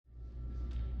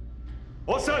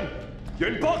Hassan, il y a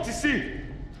une porte ici.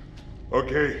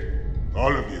 Okay,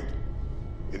 all of you,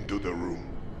 into the room.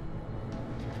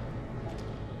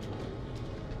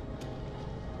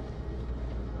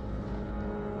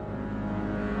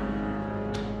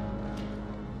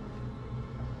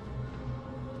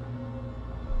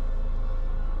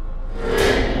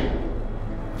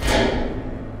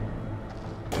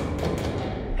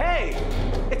 Hey!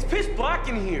 It's pitch black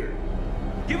in here!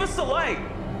 Give us the light!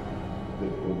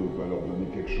 Peut-être qu'on devrait leur donner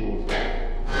quelque chose.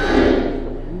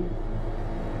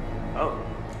 Oh.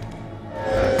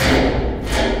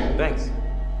 Thanks.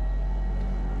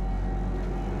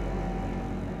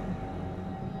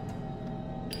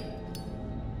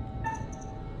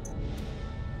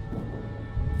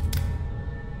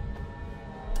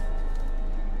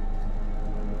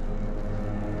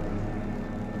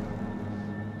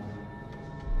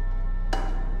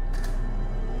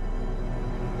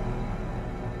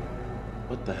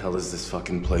 What the hell is this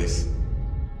fucking place?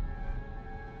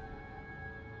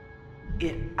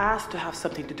 It has to have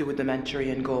something to do with the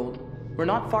Manchurian gold. We're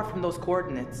not far from those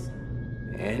coordinates.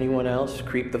 Anyone else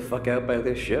creeped the fuck out by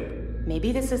this ship?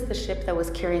 Maybe this is the ship that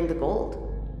was carrying the gold.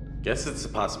 Guess it's a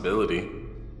possibility.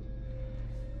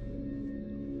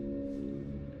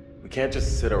 We can't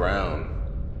just sit around.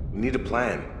 We need a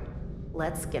plan.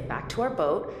 Let's get back to our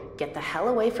boat, get the hell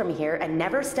away from here, and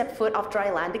never step foot off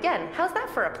dry land again. How's that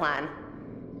for a plan?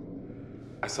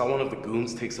 I saw one of the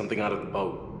goons take something out of the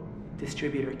boat.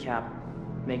 Distributor cap.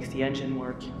 Makes the engine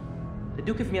work. The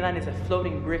Duke of Milan is a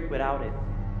floating brick without it.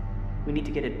 We need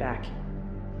to get it back.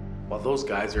 While those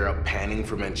guys are out panning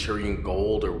for Manchurian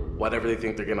gold or whatever they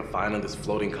think they're gonna find on this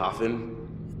floating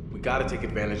coffin, we gotta take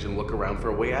advantage and look around for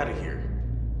a way out of here.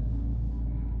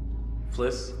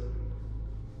 Fliss,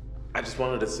 I just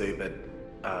wanted to say that,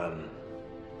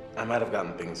 I might have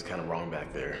gotten things kind of wrong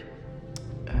back there.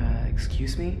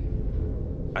 Excuse me?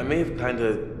 I may have kind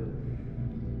of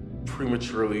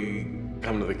prematurely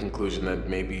come to the conclusion that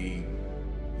maybe,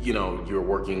 you know, you're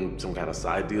working some kind of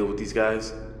side deal with these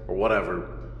guys, or whatever.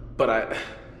 But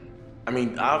I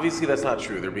mean, obviously that's not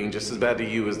true. They're being just as bad to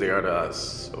you as they are to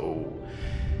us, so,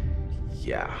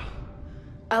 yeah.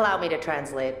 Allow me to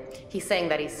translate. He's saying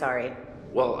that he's sorry.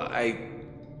 Well,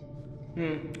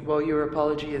 Well, your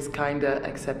apology is kinda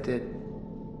accepted.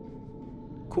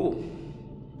 Cool.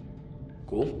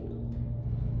 Cool?